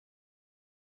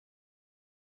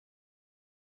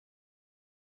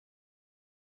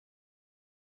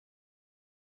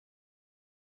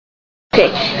Okay,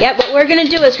 yeah, what we're going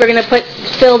to do is we're going to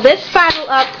fill this bottle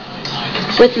up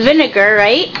with vinegar,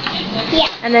 right? Yeah.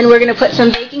 And then we're going to put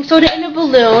some baking soda in a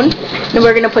balloon, and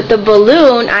we're going to put the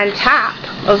balloon on top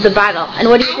of the bottle. And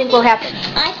what do you think will happen?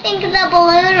 I think the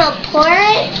balloon will pour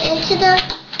it into the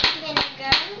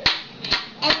vinegar,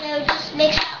 and it'll just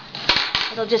mix up.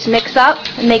 It'll just mix up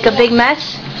and make a big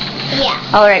mess?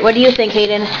 Yeah. Alright, what do you think,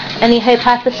 Hayden? Any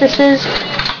hypotheses?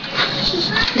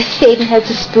 Hayden has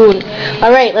a spoon.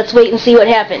 Alright, let's wait and see what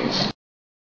happens.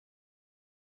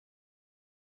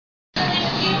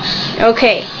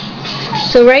 Okay,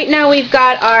 so right now we've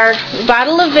got our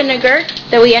bottle of vinegar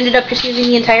that we ended up just using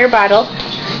the entire bottle,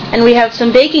 and we have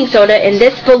some baking soda in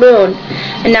this balloon.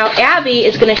 And now Abby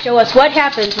is going to show us what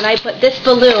happens when I put this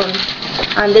balloon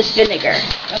on this vinegar.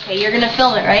 Okay, you're going to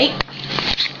film it, right?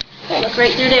 Look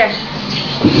right through there.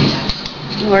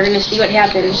 And we're going to see what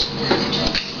happens.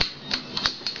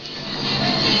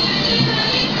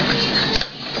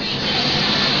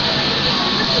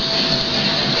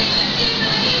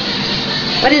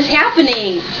 What is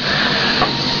happening?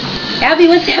 Abby,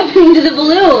 what's happening to the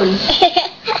balloon?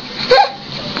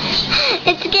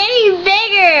 It's getting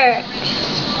bigger.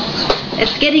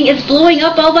 It's blowing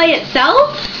up all by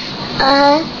itself?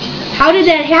 How did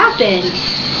that happen?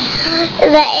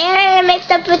 The air mixed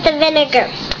up with the vinegar.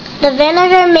 The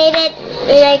vinegar made it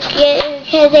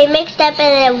because they mixed up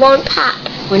and it won't pop.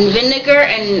 When vinegar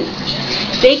and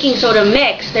baking soda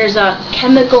mix, there's a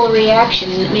chemical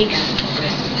reaction and it makes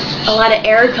a lot of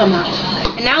air come out.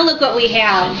 And now look what we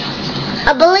have.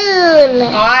 A balloon.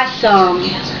 Awesome.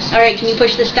 Alright, can you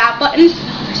push the stop button?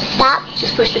 Stop.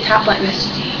 Just push the top button.